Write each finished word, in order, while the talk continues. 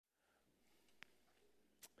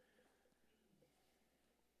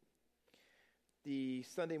The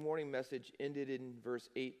Sunday morning message ended in verse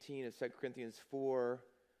 18 of 2 Corinthians 4,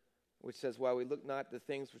 which says, "While we look not at the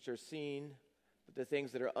things which are seen, but the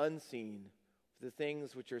things that are unseen. For the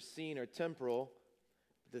things which are seen are temporal,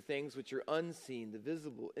 but the things which are unseen, the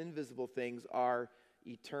visible, invisible things, are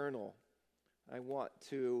eternal." I want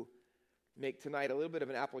to make tonight a little bit of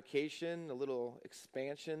an application, a little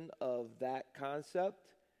expansion of that concept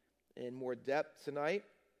in more depth tonight.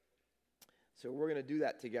 So we're going to do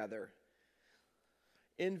that together.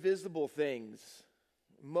 Invisible things.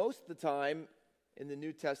 Most of the time in the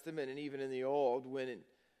New Testament and even in the Old, when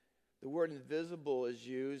the word invisible is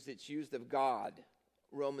used, it's used of God.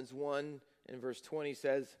 Romans 1 and verse 20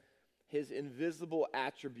 says, His invisible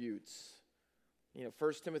attributes.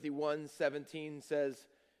 1 Timothy 1:17 says,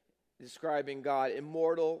 describing God,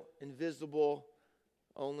 immortal, invisible,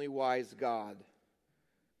 only wise God.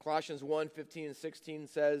 Colossians 1:15 and 16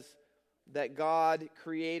 says that God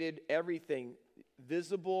created everything,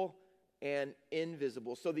 visible and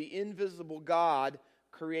invisible. So the invisible God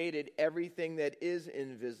created everything that is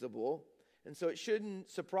invisible. And so it shouldn't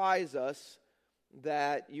surprise us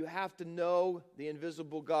that you have to know the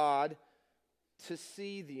invisible God to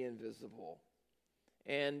see the invisible.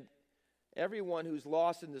 And everyone who's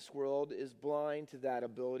lost in this world is blind to that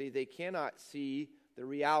ability. They cannot see the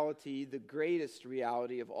reality, the greatest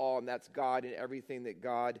reality of all, and that's God and everything that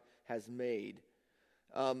God has made.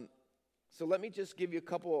 So let me just give you a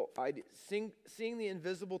couple ideas. Seeing the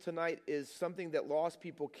invisible tonight is something that lost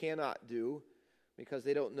people cannot do because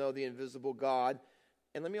they don't know the invisible God.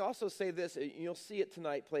 And let me also say this, you'll see it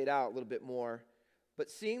tonight played out a little bit more, but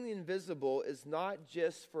seeing the invisible is not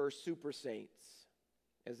just for super saints,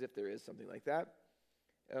 as if there is something like that.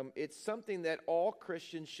 It's something that all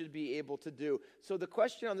Christians should be able to do. So the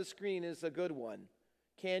question on the screen is a good one.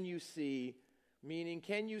 Can you see? Meaning,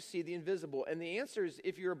 can you see the invisible? And the answer is,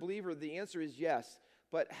 if you're a believer, the answer is yes.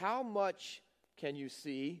 But how much can you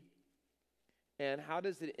see? And how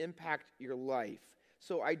does it impact your life?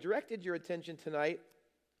 So I directed your attention tonight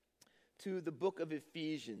to the book of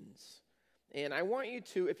Ephesians. And I want you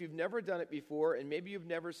to, if you've never done it before, and maybe you've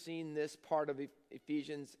never seen this part of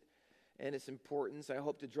Ephesians and its importance, I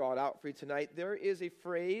hope to draw it out for you tonight. There is a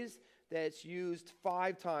phrase that's used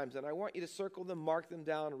 5 times, and I want you to circle them, mark them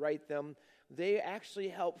down, write them. They actually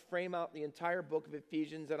help frame out the entire book of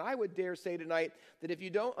Ephesians. And I would dare say tonight that if you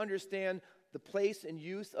don't understand the place and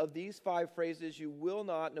use of these 5 phrases, you will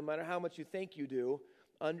not, no matter how much you think you do,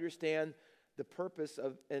 understand the purpose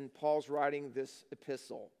of in Paul's writing this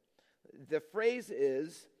epistle. The phrase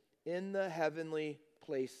is, in the heavenly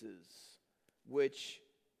places, which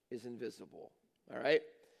is invisible. All right?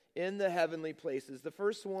 In the heavenly places. The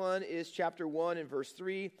first one is chapter 1 and verse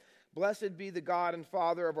 3. Blessed be the God and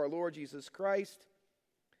Father of our Lord Jesus Christ,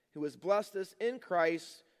 who has blessed us in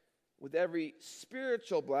Christ with every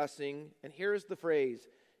spiritual blessing. And here's the phrase,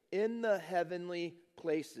 in the heavenly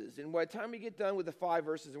places. And by the time we get done with the 5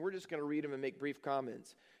 verses, and we're just going to read them and make brief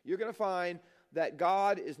comments, you're going to find that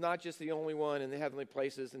God is not just the only one in the heavenly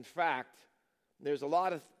places. In fact, there's a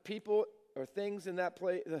lot of people or things in that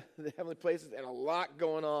place, the heavenly places, and a lot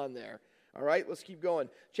going on there. All right, let's keep going.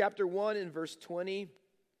 Chapter 1 and verse 20,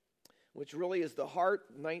 which really is the heart,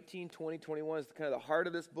 19, 20, 21 is kind of the heart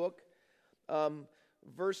of this book.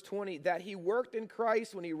 Verse 20, that he worked in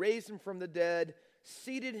Christ when he raised him from the dead,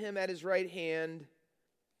 seated him at his right hand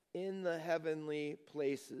in the heavenly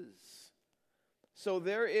places. So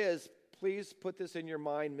there is, please put this in your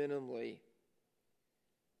mind minimally,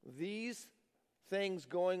 these things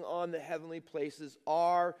going on in the heavenly places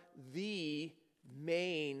are the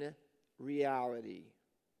main reality.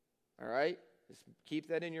 All right? Just keep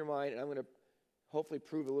that in your mind, and I'm going to hopefully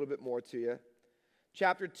prove a little bit more to you.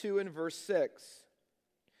 Chapter 2 and verse 6.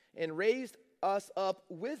 And raised us up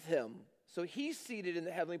with him. So he's seated in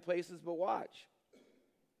the heavenly places, but watch.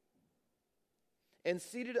 And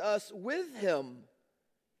seated us with him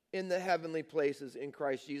in the heavenly places in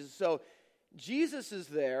Christ Jesus. So Jesus is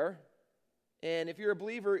there, and if you're a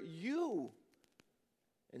believer, you,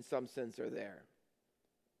 in some sense, are there.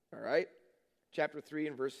 All right? Chapter 3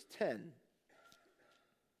 and verse 10.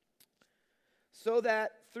 So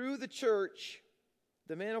that through the church,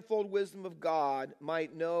 the manifold wisdom of God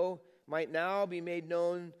might now be made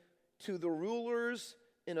known to the rulers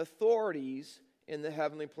and authorities in the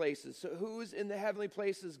heavenly places. So who's in the heavenly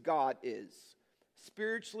places? God is.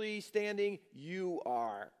 Spiritually standing, you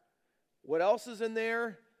are. What else is in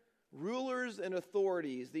there? Rulers and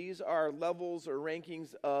authorities. These are levels or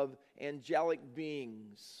rankings of angelic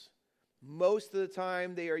beings. Most of the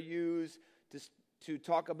time they are used to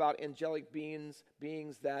talk about angelic beings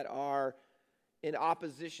that are in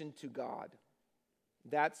opposition to God.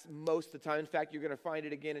 That's most of the time. In fact, you're going to find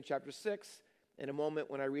it again in chapter 6 in a moment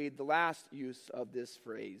when I read the last use of this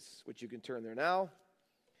phrase, which you can turn there now.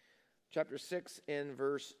 Chapter 6 and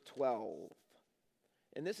verse 12.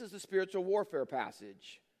 And this is the spiritual warfare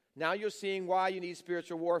passage. Now you're seeing why you need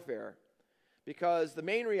spiritual warfare. Because the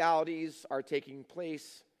main realities are taking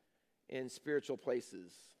place in spiritual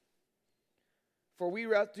places. For we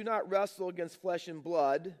do not wrestle against flesh and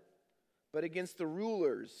blood, but against the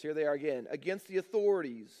rulers, here they are again, against the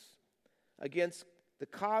authorities, against the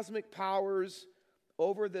cosmic powers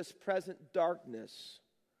over this present darkness,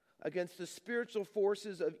 against the spiritual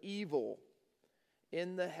forces of evil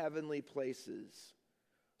in the heavenly places.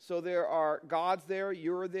 So there are gods there,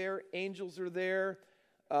 you're there, angels are there,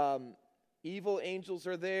 evil angels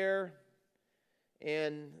are there,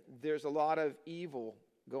 and there's a lot of evil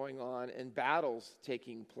going on and battles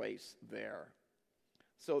taking place there.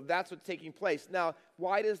 So that's what's taking place. Now,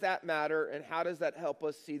 why does that matter, and how does that help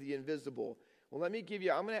us see the invisible? Well, I'm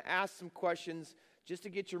going to ask some questions just to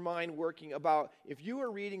get your mind working about, if you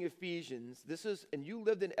were reading Ephesians, and you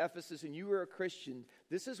lived in Ephesus and you were a Christian,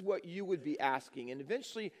 this is what you would be asking. And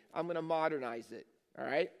eventually, I'm going to modernize it, all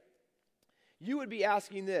right? You would be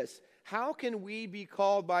asking this: how can we be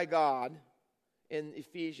called by God in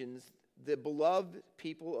Ephesians, the beloved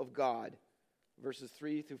people of God, verses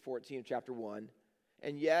 3 through 14 of chapter 1,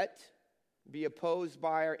 and yet be opposed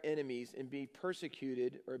by our enemies and be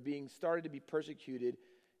persecuted, or being started to be persecuted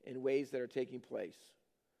in ways that are taking place?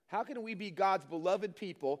 How can we be God's beloved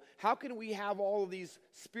people? How can we have all of these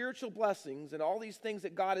spiritual blessings and all these things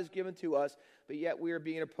that God has given to us, but yet we are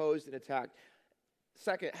being opposed and attacked?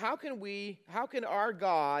 Second, how can our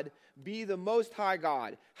God be the Most High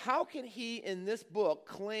God? How can He, in this book,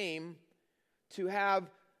 claim to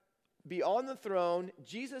be on the throne,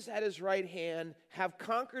 Jesus at His right hand, have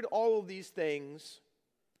conquered all of these things,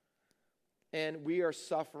 and we are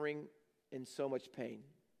suffering in so much pain?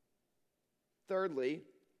 Thirdly,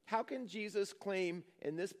 how can Jesus claim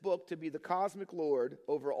in this book to be the cosmic Lord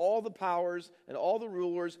over all the powers and all the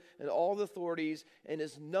rulers and all the authorities, and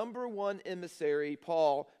His number one emissary,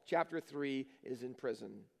 Paul, chapter 3, is in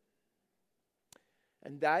prison?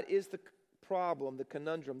 And that is the problem, the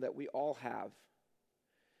conundrum that we all have.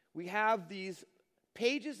 We have these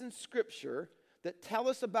pages in Scripture that tell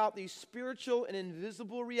us about these spiritual and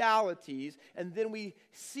invisible realities, and then we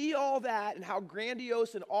see all that and how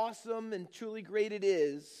grandiose and awesome and truly great it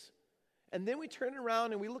is, and then we turn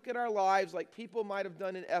around and we look at our lives like people might have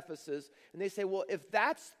done in Ephesus, and they say, well, if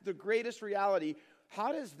that's the greatest reality,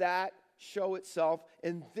 how does that show itself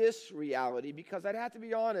in this reality? Because I'd have to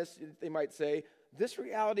be honest, they might say, this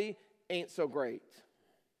reality ain't so great,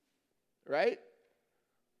 right?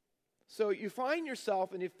 So you find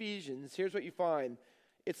yourself in Ephesians. Here's what you find.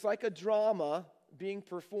 It's like a drama being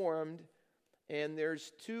performed, and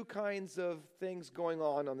there's two kinds of things going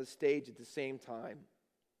on the stage at the same time.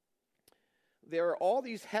 There are all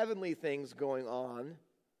these heavenly things going on,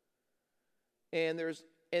 and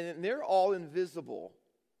they're all invisible.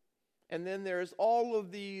 And then there's all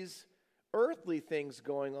of these earthly things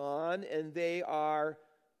going on, and they are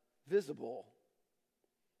visible.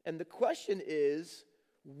 And the question is,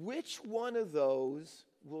 which one of those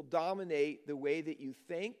will dominate the way that you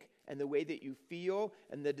think and the way that you feel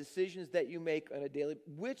and the decisions that you make on a daily?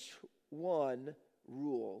 Which one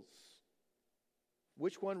rules?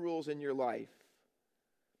 Which one rules in your life?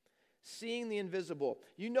 Seeing the invisible.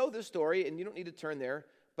 You know the story, and you don't need to turn there,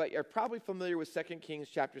 but you're probably familiar with 2 Kings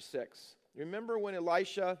chapter 6. Remember when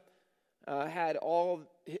Elisha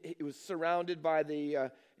he was surrounded by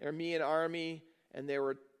the Aramean army, and they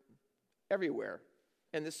were everywhere.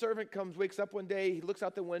 And the servant wakes up one day, he looks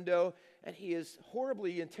out the window, and he is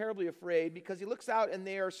horribly and terribly afraid because he looks out and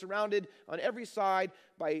they are surrounded on every side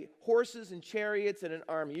by horses and chariots and an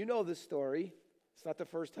army. You know this story. It's not the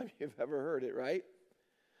first time you've ever heard it, right?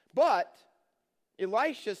 But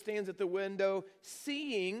Elisha stands at the window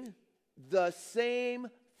seeing the same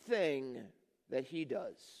thing that he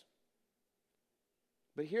does.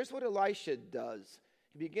 But here's what Elisha does.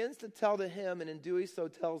 He begins to tell to him, and in doing so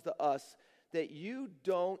tells to us, that you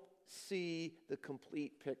don't see the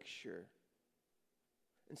complete picture.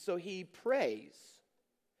 And so he prays.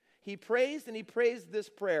 He prays, and he prays this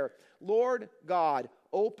prayer: Lord God,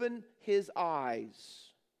 open his eyes.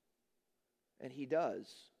 And he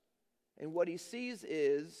does. And what he sees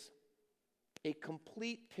is a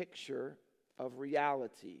complete picture of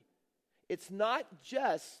reality. It's not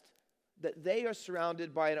just that they are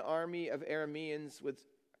surrounded by an army of Arameans with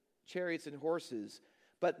chariots and horses,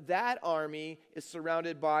 but that army is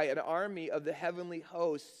surrounded by an army of the heavenly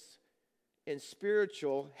hosts in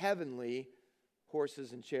spiritual, heavenly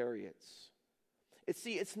horses and chariots.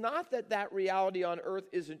 It's not that that reality on earth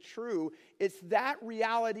isn't true. It's that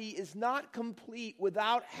reality is not complete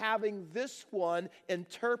without having this one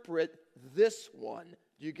interpret this one.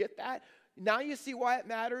 Do you get that? Now you see why it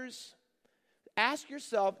matters? Ask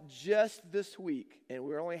yourself just this week, and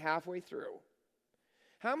we're only halfway through.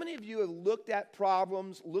 How many of you have looked at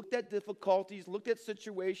problems, looked at difficulties, looked at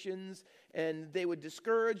situations, and they would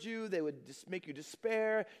discourage you, they would make you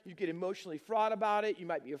despair, you'd get emotionally fraught about it, you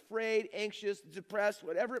might be afraid, anxious, depressed,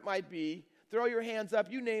 whatever it might be. Throw your hands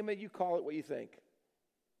up, you name it, you call it what you think.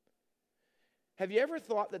 Have you ever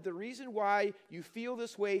thought that the reason why you feel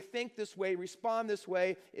this way, think this way, respond this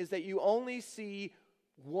way, is that you only see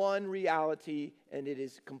one reality and it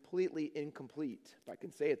is completely incomplete, if I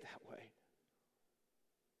can say it that way?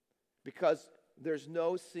 Because there's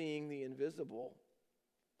no seeing the invisible.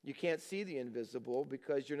 You can't see the invisible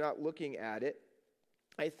because you're not looking at it.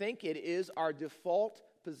 I think it is our default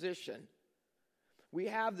position. We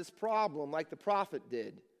have this problem like the prophet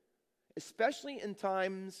did, especially in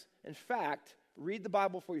times, in fact, read the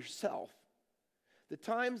Bible for yourself. The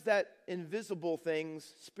times that invisible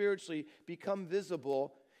things spiritually become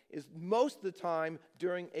visible is most of the time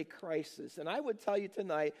during a crisis. And I would tell you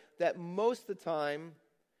tonight that most of the time,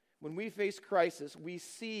 when we face crisis, we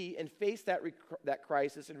see and face that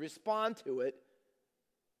crisis and respond to it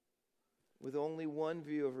with only one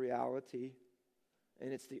view of reality,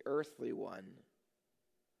 and it's the earthly one.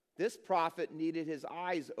 This prophet needed his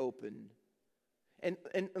eyes opened. And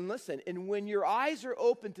listen, and when your eyes are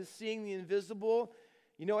open to seeing the invisible,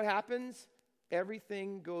 you know what happens?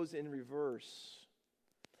 Everything goes in reverse.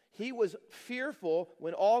 He was fearful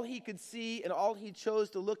when all he could see and all he chose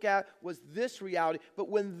to look at was this reality. But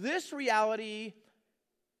when this reality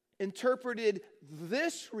interpreted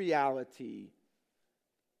this reality,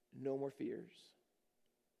 no more fears,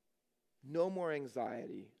 no more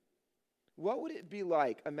anxiety. What would it be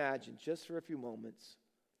like, imagine, just for a few moments,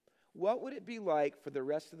 what would it be like for the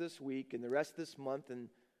rest of this week and the rest of this month and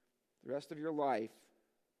the rest of your life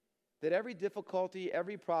that every difficulty,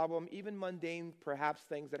 every problem, even mundane perhaps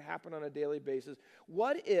things that happen on a daily basis,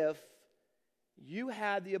 what if you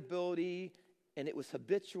had the ability and it was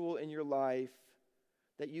habitual in your life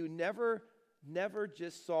that you never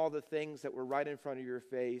just saw the things that were right in front of your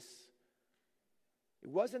face? It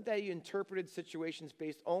wasn't that you interpreted situations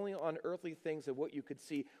based only on earthly things of what you could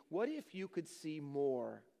see. What if you could see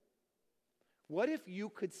more? What if you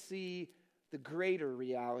could see the greater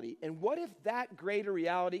reality? And what if that greater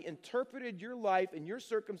reality interpreted your life and your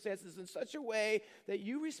circumstances in such a way that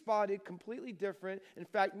you responded completely different, in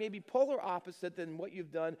fact, maybe polar opposite than what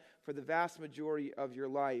you've done for the vast majority of your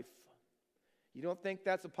life? You don't think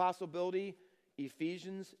that's a possibility?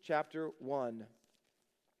 Ephesians chapter 1.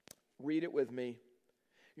 Read it with me.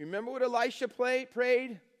 You remember what Elisha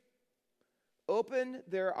prayed? Open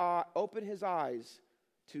his eyes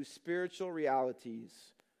to spiritual realities.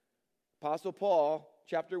 Apostle Paul,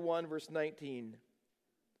 chapter 1, verse 18.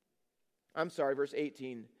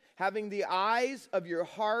 Having the eyes of your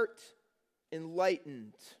heart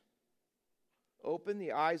enlightened. Open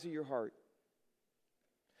the eyes of your heart,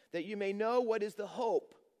 that you may know what is the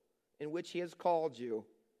hope in which he has called you.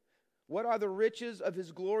 What are the riches of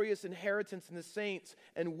his glorious inheritance in the saints?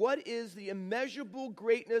 And what is the immeasurable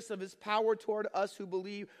greatness of his power toward us who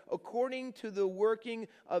believe, according to the working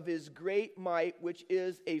of his great might, which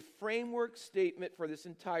is a framework statement for this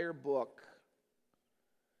entire book.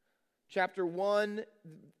 Chapter 1,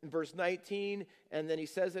 verse 19, and then he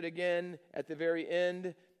says it again at the very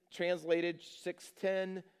end, translated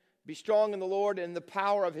 6:10. Be strong in the Lord and the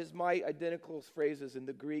power of his might, identical phrases in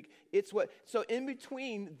the Greek. So in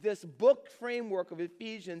between this book framework of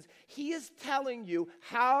Ephesians, he is telling you,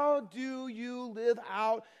 how do you live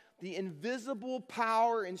out the invisible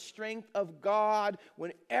power and strength of God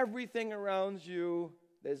when everything around you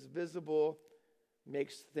that is visible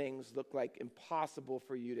makes things look like impossible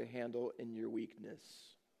for you to handle in your weakness.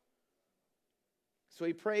 So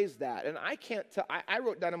he prays that. And I can't tell, I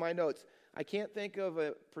wrote down in my notes, I can't think of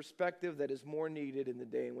a perspective that is more needed in the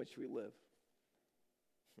day in which we live.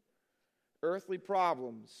 Earthly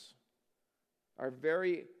problems are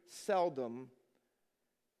very seldom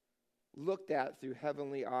looked at through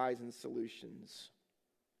heavenly eyes and solutions.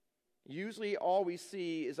 Usually all we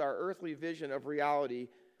see is our earthly vision of reality,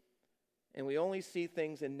 and we only see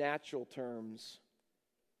things in natural terms.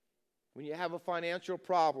 When you have a financial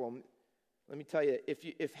problem, let me tell you,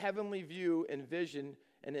 if heavenly view and vision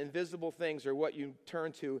and invisible things are what you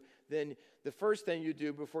turn to, then the first thing you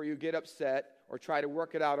do before you get upset or try to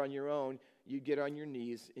work it out on your own, you get on your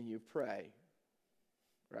knees and you pray.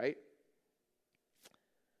 Right?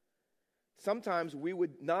 sometimes we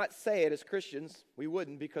would not say it as Christians. We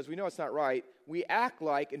wouldn't, because we know it's not right. We act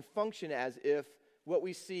like and function as if what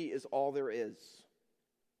we see is all there is.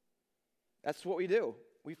 That's what we do.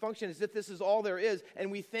 We function as if this is all there is,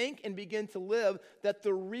 and we think and begin to live that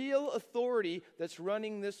the real authority that's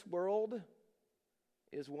running this world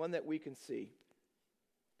is one that we can see.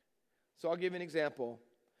 So I'll give you an example.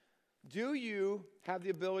 Do you have the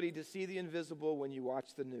ability to see the invisible when you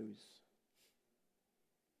watch the news?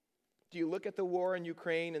 Do you look at the war in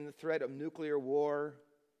Ukraine and the threat of nuclear war?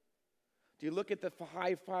 Do you look at the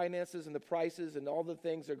high finances and the prices and all the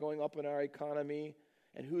things that are going up in our economy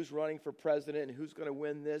and who's running for president and who's going to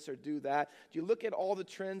win this or do that? Do you look at all the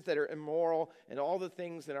trends that are immoral and all the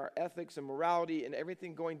things in our ethics and morality and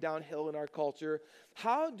everything going downhill in our culture?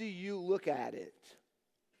 How do you look at it?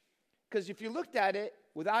 Because if you looked at it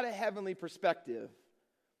without a heavenly perspective,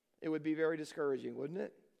 it would be very discouraging, wouldn't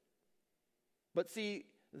it? But see,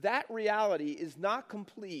 that reality is not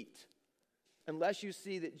complete unless you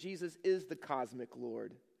see that Jesus is the cosmic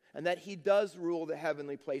Lord and that he does rule the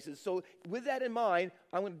heavenly places. So with that in mind,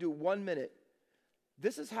 I'm going to do 1 minute.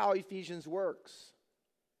 This is how Ephesians works.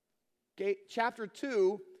 Okay, chapter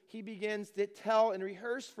 2, he begins to tell and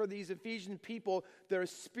rehearse for these Ephesian people their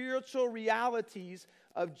spiritual realities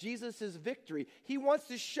of Jesus' victory. He wants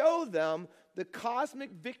to show them the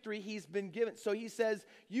cosmic victory he's been given. So he says,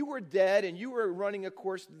 you were dead and you were running a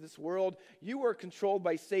course to this world. You were controlled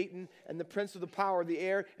by Satan and the prince of the power of the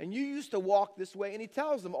air, and you used to walk this way. And he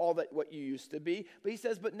tells them all that what you used to be. But he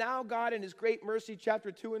says, but now God in his great mercy,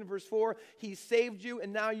 chapter 2 and verse 4, he saved you,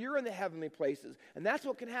 and now you're in the heavenly places. And that's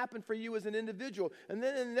what can happen for you as an individual. And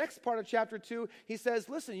then in the next part of chapter 2, he says,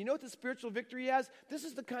 listen, you know what the spiritual victory has? This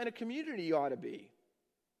is the kind of community you ought to be.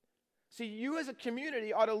 See, you as a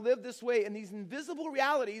community ought to live this way, and these invisible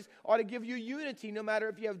realities ought to give you unity, no matter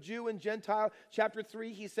if you have Jew and Gentile. Chapter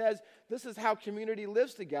 3, he says, this is how community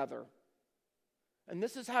lives together. And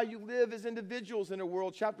this is how you live as individuals in a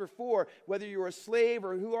world. Chapter 4, whether you're a slave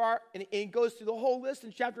or who are, and it goes through the whole list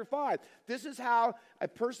in chapter 5. This is how a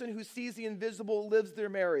person who sees the invisible lives their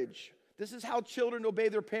marriage. This is how children obey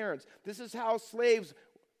their parents. This is how slaves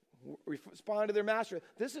respond to their master.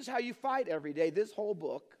 This is how you fight every day. This whole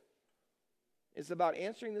book is about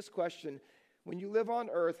answering this question. When you live on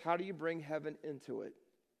earth, how do you bring heaven into it?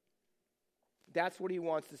 That's what he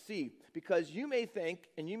wants to see. Because you may think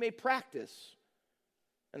and you may practice,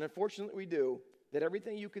 and unfortunately we do, that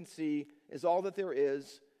everything you can see is all that there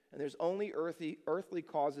is, and there's only earthly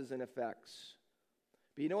causes and effects.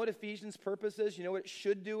 But you know what Ephesians' purpose is? You know what it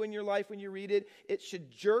should do in your life when you read it? It should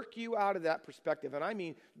jerk you out of that perspective, and I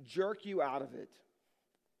mean jerk you out of it.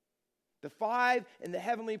 The 5 in the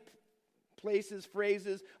heavenly places,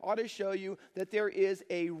 phrases ought to show you that there is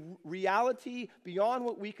a reality beyond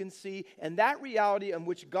what we can see, and that reality in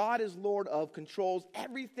which God is Lord of controls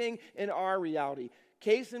everything in our reality.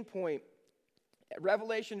 Case in point,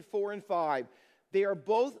 Revelation 4 and 5. They are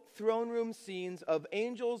both throne room scenes of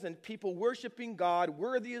angels and people worshiping God.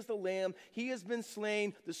 Worthy is the Lamb. He has been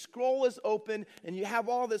slain. The scroll is open, and you have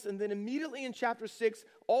all this. And then immediately in chapter 6,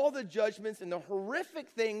 all the judgments and the horrific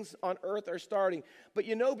things on earth are starting. But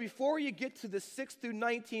you know, before you get to the 6 through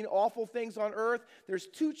 19 awful things on earth, there's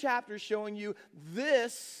 2 chapters showing you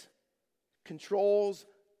this controls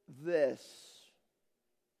this.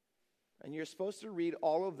 And you're supposed to read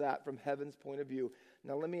all of that from heaven's point of view.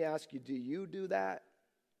 Now let me ask you, do you do that?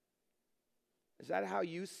 Is that how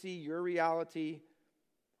you see your reality?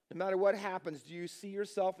 No matter what happens, do you see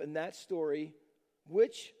yourself in that story?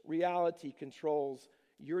 Which reality controls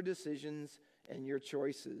your decisions and your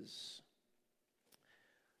choices?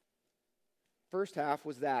 First half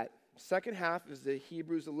was that. Second half is the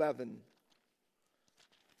Hebrews 11.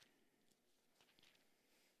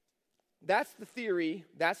 That's the theory.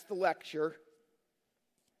 That's the lecture.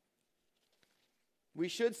 We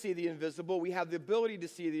should see the invisible. We have the ability to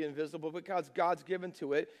see the invisible because God's given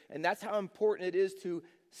to it. And that's how important it is to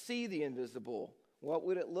see the invisible. What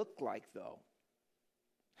would it look like, though?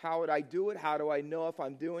 How would I do it? How do I know if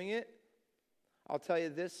I'm doing it? I'll tell you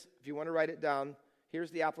this, if you want to write it down.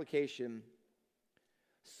 Here's the application.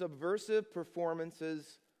 Subversive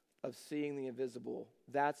performances of seeing the invisible.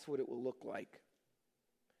 That's what it will look like.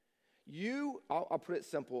 I'll put it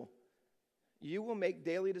simple. You will make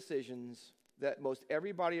daily decisions that most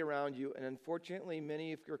everybody around you, and unfortunately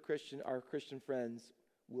many of our Christian friends,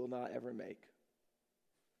 will not ever make.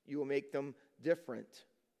 You will make them different.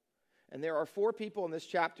 And there are 4 people in this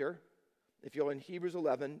chapter, if you're in Hebrews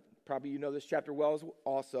 11, probably you know this chapter well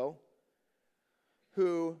also,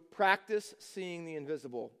 who practice seeing the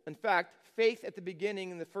invisible. In fact, faith at the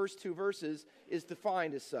beginning in the first 2 verses is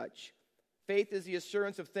defined as such. Faith is the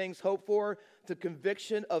assurance of things hoped for, the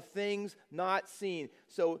conviction of things not seen.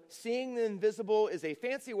 So seeing the invisible is a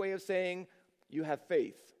fancy way of saying you have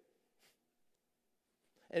faith.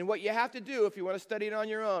 And what you have to do if you want to study it on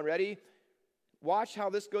your own, ready? Watch how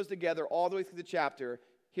this goes together all the way through the chapter.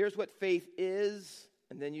 Here's what faith is,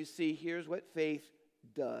 and then you see here's what faith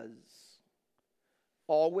does.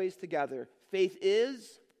 Always together. Faith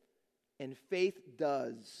is and faith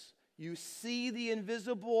does. You see the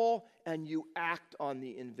invisible and you act on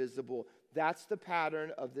the invisible. That's the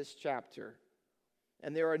pattern of this chapter.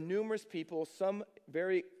 And there are numerous people, some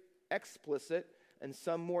very explicit and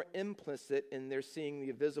some more implicit in their seeing the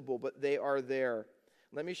invisible, but they are there.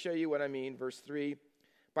 Let me show you what I mean. Verse 3.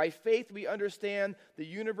 By faith we understand the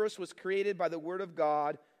universe was created by the word of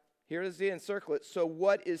God. Here it is, encircle it. So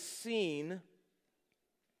what is seen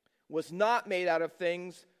was not made out of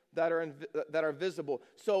things that are visible.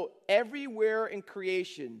 So everywhere in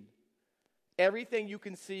creation, everything you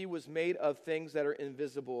can see was made of things that are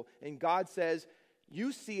invisible. And God says,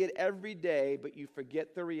 you see it every day, but you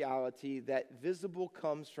forget the reality that visible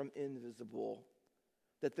comes from invisible.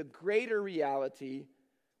 That the greater reality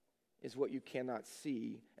is what you cannot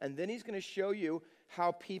see. And then he's going to show you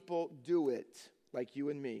how people do it, like you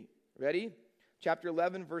and me. Ready? Chapter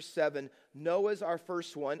 11, verse 7. Noah's our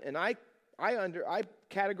first one, and I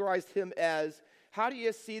categorized him as, how do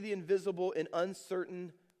you see the invisible in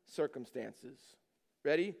uncertain circumstances?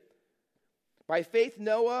 Ready? By faith,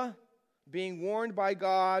 Noah, being warned by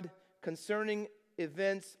God concerning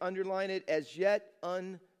events, underline it, as yet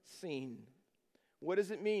unseen. What does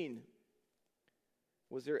it mean?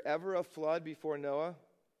 Was there ever a flood before Noah?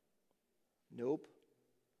 Nope.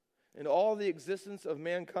 In all the existence of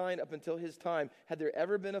mankind up until his time, had there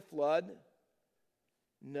ever been a flood?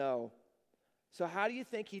 No. So how do you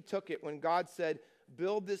think he took it when God said,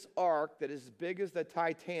 build this ark that is as big as the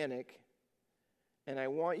Titanic, and I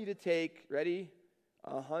want you to take, ready,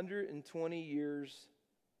 120 years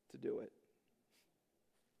to do it.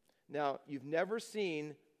 Now, you've never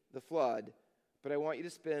seen the flood, but I want you to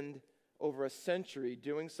spend over a century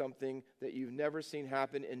doing something that you've never seen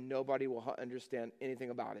happen and nobody will understand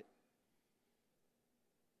anything about it.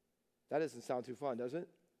 That doesn't sound too fun, does it?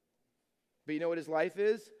 But you know what his life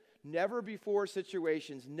is? Never before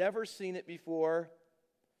situations, never seen it before.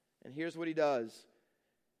 And here's what he does.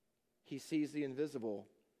 He sees the invisible.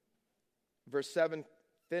 Verse 7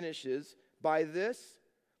 finishes, by this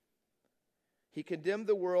he condemned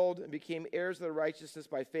the world and became heirs of the righteousness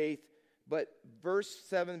by faith. But verse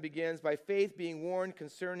 7 begins, by faith being warned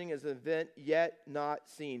concerning an event yet not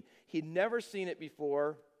seen. He'd never seen it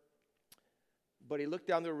before, but he looked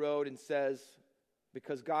down the road and says,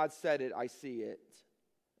 because God said it, I see it.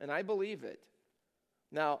 And I believe it.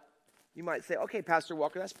 Now, you might say, okay, Pastor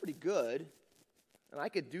Walker, that's pretty good. And I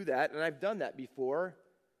could do that, and I've done that before.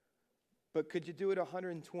 But could you do it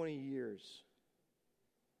 120 years?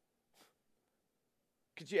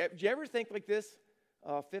 Did you ever think like this?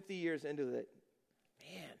 50 years into it,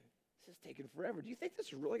 man, this is taking forever. Do you think this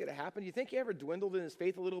is really going to happen? Do you think he ever dwindled in his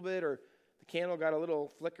faith a little bit, or the candle got a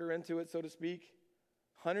little flicker into it, so to speak?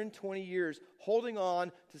 120 years holding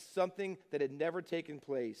on to something that had never taken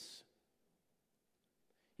place.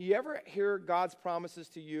 You ever hear God's promises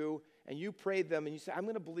to you, and you prayed them, and you say, I'm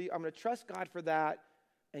going to trust God for that,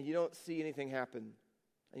 and you don't see anything happen,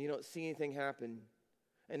 and you don't see anything happen.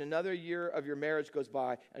 And another year of your marriage goes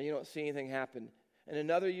by, and you don't see anything happen. And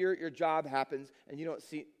another year, your job happens, and you don't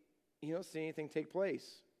see anything take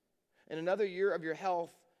place. And another year of your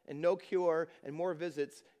health, and no cure, and more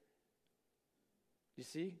visits. You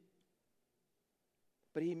see?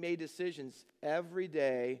 But he made decisions every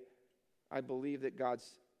day. I believe that God's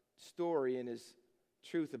story and his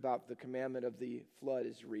truth about the commandment of the flood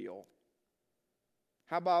is real.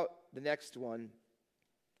 How about the next one?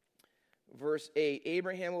 Verse 8,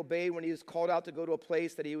 Abraham obeyed when he was called out to go to a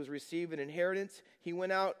place that he was receiving an inheritance. He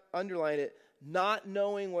went out, underline it, not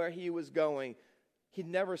knowing where he was going. He'd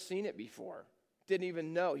never seen it before. Didn't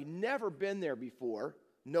even know. He'd never been there before.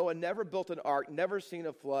 Noah never built an ark, never seen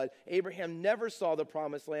a flood. Abraham never saw the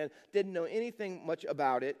promised land, didn't know anything much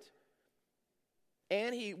about it.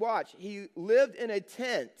 And he lived in a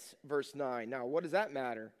tent, verse 9. Now, what does that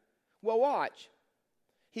matter? Well, watch.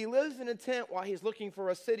 He lives in a tent while he's looking for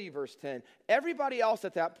a city, verse 10. Everybody else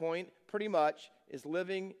at that point, pretty much, is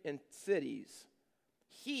living in cities.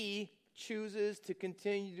 He chooses to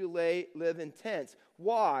continue to live in tents.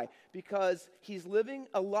 Why? Because he's living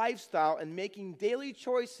a lifestyle and making daily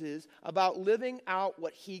choices about living out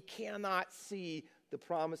what he cannot see, the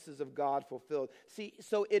promises of God fulfilled. See,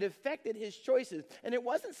 so it affected his choices. And it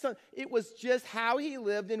was just how he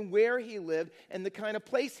lived and where he lived and the kind of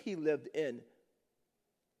place he lived in.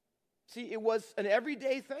 See, it was an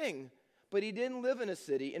everyday thing, but he didn't live in a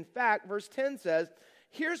city. In fact, verse 10 says,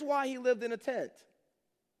 here's why he lived in a tent.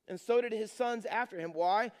 And so did his sons after him.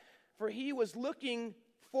 Why? For he was looking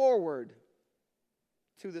forward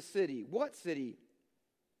to the city. What city?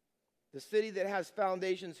 The city that has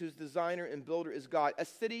foundations, whose designer and builder is God. A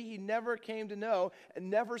city he never came to know and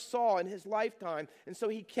never saw in his lifetime. And so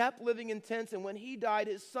he kept living in tents. And when he died,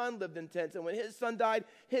 his son lived in tents. And when his son died,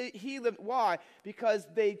 he lived. Why? Because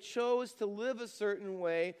they chose to live a certain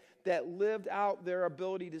way that lived out their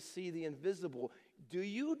ability to see the invisible. Do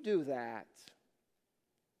you do that?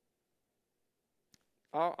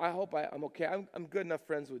 I hope I'm okay. I'm good enough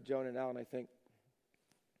friends with Joan and Alan, I think.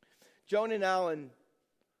 Joan and Alan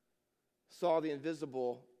saw the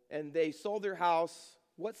invisible, and they sold their house.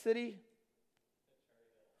 What city?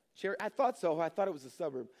 I thought so. I thought it was a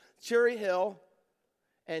suburb. Cherry Hill.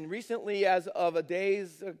 And recently, as of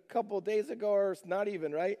a couple of days ago, or not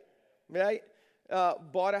even, right?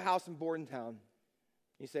 Bought a house in Bordentown.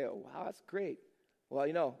 You say, oh, wow, that's great. Well,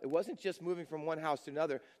 it wasn't just moving from one house to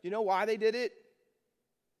another. Do you know why they did it?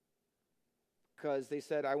 Because they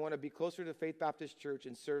said, I want to be closer to Faith Baptist Church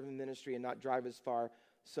and serve in ministry and not drive as far.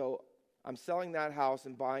 So I'm selling that house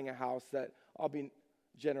and buying a house that I'll be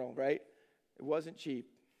general, right? It wasn't cheap.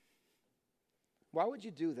 Why would you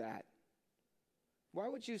do that? Why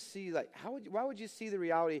would you see, why would you see the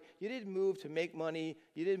reality? You didn't move to make money.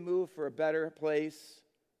 You didn't move for a better place.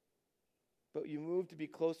 But you moved to be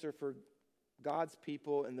closer for God's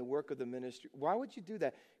people and the work of the ministry. Why would you do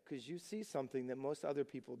that? Because you see something that most other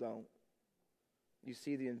people don't. You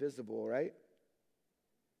see the invisible, right?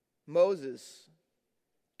 Moses.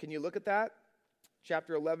 Can you look at that?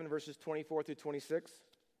 Chapter 11, verses 24 through 26.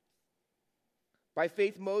 By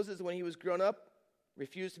faith, Moses, when he was grown up,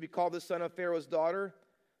 refused to be called the son of Pharaoh's daughter,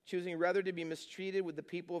 choosing rather to be mistreated with the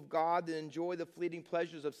people of God than enjoy the fleeting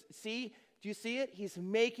pleasures of... See? Do you see it? He's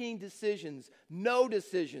making decisions. No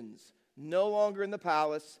decisions. No longer in the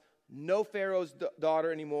palace. No Pharaoh's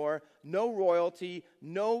daughter anymore. No royalty.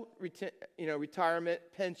 No retirement,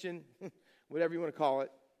 pension, whatever you want to call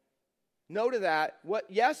it. No to that. What?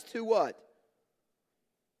 Yes to what?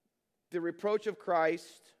 The reproach of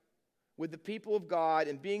Christ with the people of God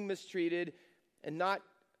and being mistreated and not,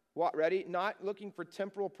 what, ready? Not looking for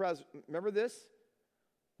temporal presence. Remember this?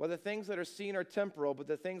 Well, the things that are seen are temporal, but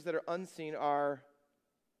the things that are unseen are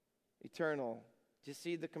eternal. Do you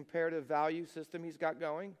see the comparative value system he's got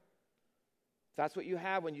going? That's what you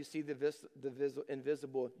have when you see the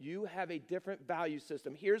invisible. You have a different value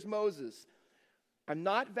system. Here's Moses. I'm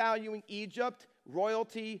not valuing Egypt,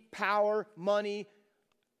 royalty, power, money.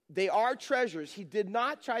 They are treasures. He did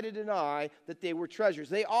not try to deny that they were treasures.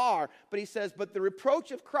 They are. But he says, but the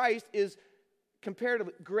reproach of Christ is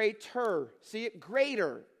comparatively greater. See it?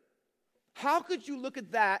 Greater. How could you look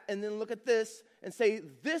at that and then look at this and say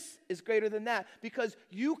this is greater than that? Because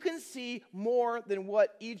you can see more than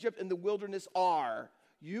what Egypt and the wilderness are.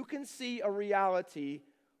 You can see a reality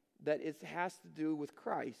that it has to do with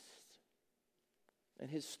Christ and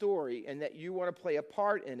his story, and that you want to play a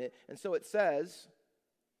part in it. And so it says,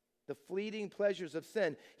 the fleeting pleasures of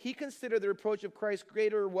sin. He considered the reproach of Christ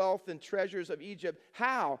greater wealth than treasures of Egypt.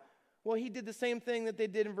 How? Well, he did the same thing that they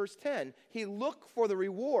did in verse 10. He looked for the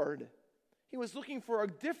reward. He was looking for a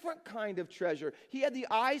different kind of treasure. He had the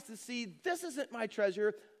eyes to see, this isn't my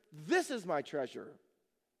treasure, this is my treasure.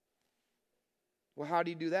 Well, how did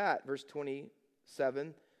he do that? Verse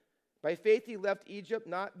 27. By faith he left Egypt,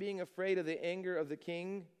 not being afraid of the anger of the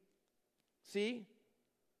king. See?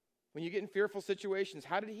 When you get in fearful situations,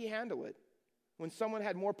 how did he handle it? When someone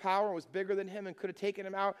had more power and was bigger than him and could have taken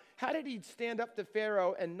him out, how did he stand up to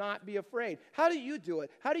Pharaoh and not be afraid? How do you do it?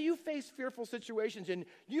 How do you face fearful situations and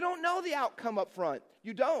you don't know the outcome up front?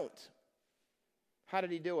 You don't. How did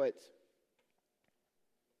he do it?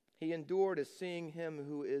 He endured as seeing him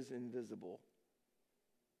who is invisible.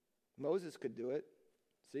 Moses could do it.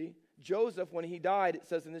 See? Joseph, when he died, it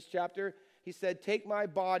says in this chapter, he said, take my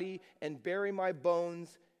body and bury my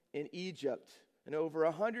bones in Egypt. And over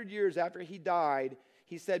 100 years after he died,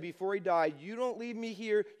 he said before he died, you don't leave me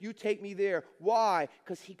here, you take me there. Why?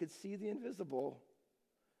 Because he could see the invisible.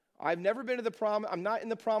 I've never been to the promise. I'm not in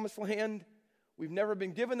the promised land. We've never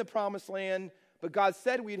been given the promised land, but God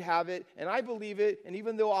said we'd have it, and I believe it. And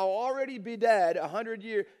even though I'll already be dead 100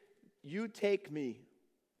 years, you take me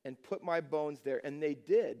and put my bones there. And they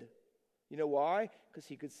did. You know why? Because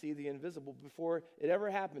he could see the invisible before it ever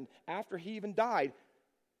happened. After he even died,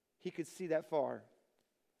 he could see that far.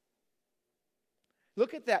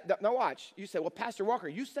 Look at that. Now watch. You say, well, Pastor Walker,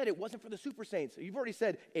 you said it wasn't for the super saints. You've already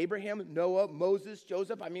said Abraham, Noah, Moses,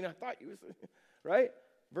 Joseph. I mean, I thought you was, right?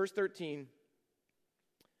 Verse 13.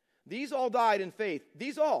 These all died in faith.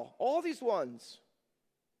 All these ones,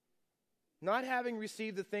 not having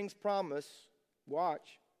received the things promised,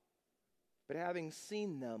 watch, but having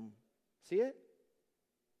seen them. See it?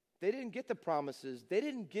 They didn't get the promises. They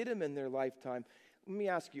didn't get them in their lifetime. Let me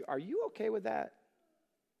ask you, are you okay with that?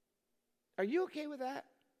 Are you okay with that?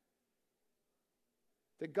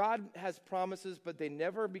 That God has promises, but they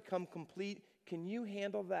never become complete. Can you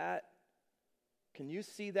handle that? Can you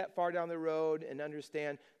see that far down the road and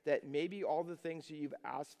understand that maybe all the things that you've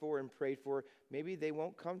asked for and prayed for, maybe they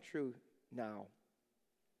won't come true now?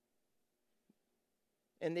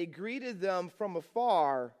 And they greeted them from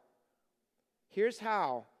afar. Here's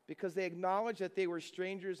how. Because they acknowledged that they were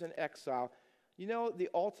strangers in exile. You know, the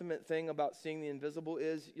ultimate thing about seeing the invisible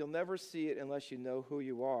is you'll never see it unless you know who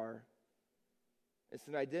you are. It's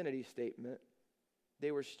an identity statement.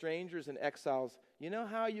 They were strangers and exiles. You know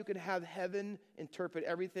how you can have heaven interpret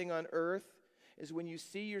everything on earth? Is when you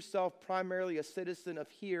see yourself primarily a citizen of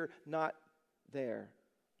here, not there.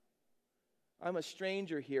 I'm a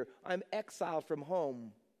stranger here. I'm exiled from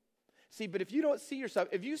home. See, but if you don't see yourself,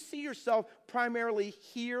 if you see yourself primarily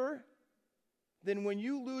here, then when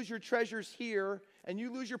you lose your treasures here, and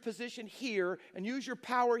you lose your position here, and use your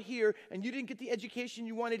power here, and you didn't get the education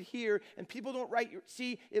you wanted here, and people don't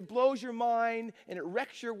see, it blows your mind, and it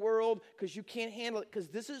wrecks your world, because you can't handle it, because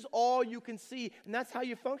this is all you can see, and that's how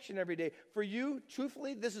you function every day. For you,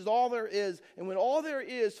 truthfully, this is all there is, and when all there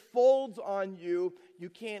is folds on you, you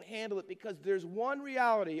can't handle it, because there's one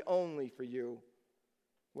reality only for you,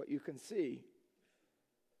 what you can see.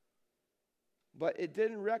 But it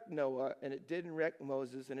didn't wreck Noah, and it didn't wreck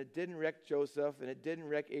Moses, and it didn't wreck Joseph, and it didn't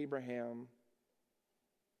wreck Abraham.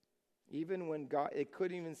 Even when God, it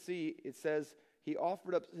couldn't even see, it says he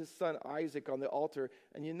offered up his son Isaac on the altar.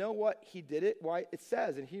 And you know what? He did it. Why? It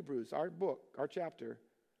says in Hebrews, our book, our chapter,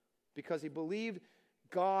 because he believed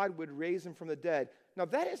God would raise him from the dead. Now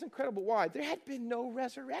that is incredible. Why? There had been no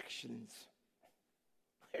resurrections.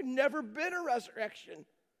 There had never been a resurrection.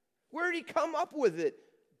 Where did he come up with it?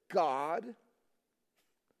 God.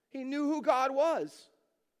 He knew who God was.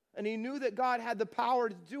 And he knew that God had the power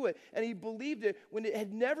to do it. And he believed it when it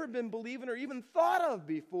had never been believed or even thought of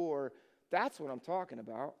before. That's what I'm talking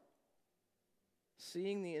about.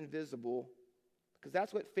 Seeing the invisible. Because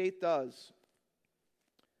that's what faith does.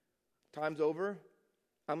 Time's over.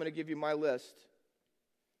 I'm going to give you my list.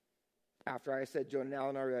 After I said Joan and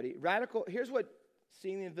Alan already. Here's what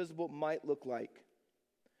seeing the invisible might look like.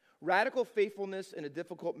 Radical faithfulness in a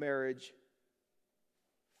difficult marriage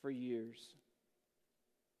for years.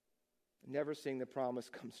 Never seeing the promise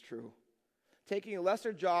comes true. Taking a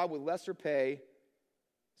lesser job with lesser pay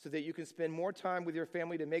so that you can spend more time with your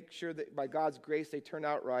family to make sure that by God's grace they turn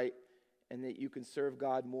out right and that you can serve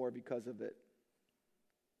God more because of it.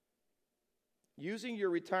 Using your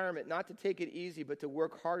retirement not to take it easy but to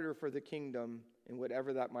work harder for the kingdom and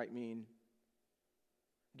whatever that might mean.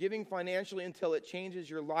 Giving financially until it changes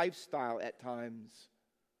your lifestyle at times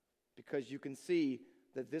because you can see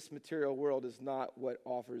that this material world is not what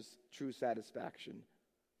offers true satisfaction.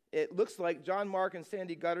 It looks like John Mark and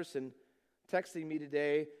Sandy Gutterson texting me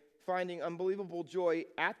today, finding unbelievable joy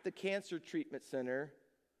at the cancer treatment center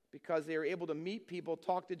because they were able to meet people,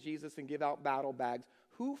 talk to Jesus, and give out battle bags.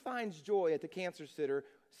 Who finds joy at the cancer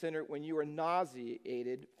center when you are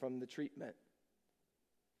nauseated from the treatment?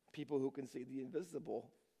 People who can see the invisible.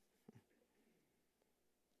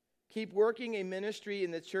 Keep working a ministry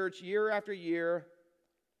in the church year after year.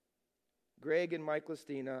 Greg and Mike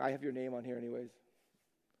Listina, I have your name on here anyways.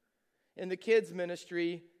 In the kids'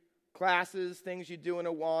 ministry, classes, things you do in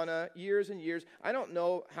Awana, years and years. I don't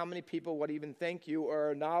know how many people would even thank you or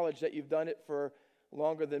acknowledge that you've done it for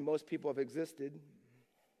longer than most people have existed.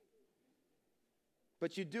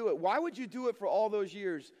 But you do it. Why would you do it for all those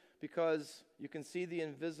years? Because you can see the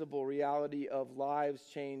invisible reality of lives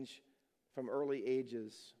change from early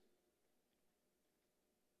ages.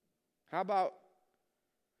 How about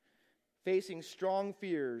facing strong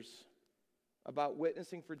fears about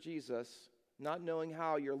witnessing for Jesus, not knowing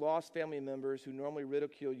how your lost family members who normally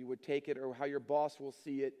ridicule you would take it, or how your boss will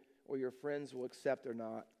see it, or your friends will accept or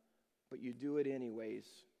not, but you do it anyways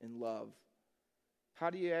in love.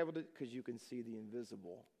 How do you able to? Because you can see the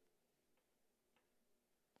invisible.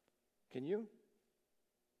 Can you?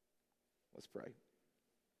 Let's pray.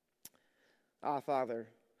 Father,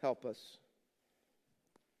 help us.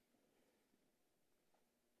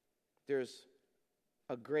 There's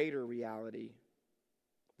a greater reality,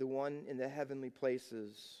 the one in the heavenly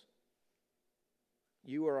places.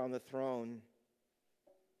 You are on the throne.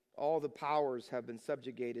 All the powers have been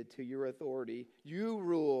subjugated to your authority. You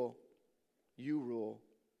rule. You rule.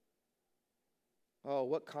 Oh,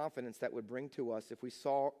 what confidence that would bring to us if we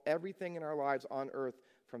saw everything in our lives on earth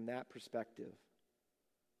from that perspective.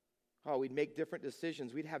 Oh, we'd make different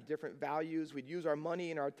decisions. We'd have different values. We'd use our money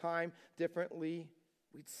and our time differently.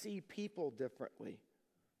 We'd see people differently.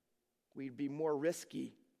 We'd be more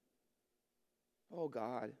risky. Oh,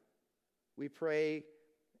 God, we pray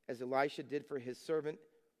as Elisha did for his servant,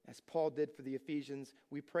 as Paul did for the Ephesians.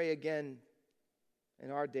 We pray again in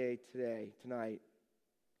our day today, tonight.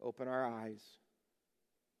 Open our eyes.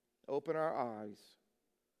 Open our eyes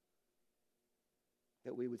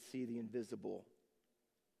that we would see the invisible,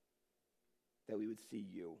 that we would see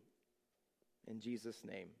you. In Jesus'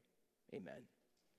 name, amen.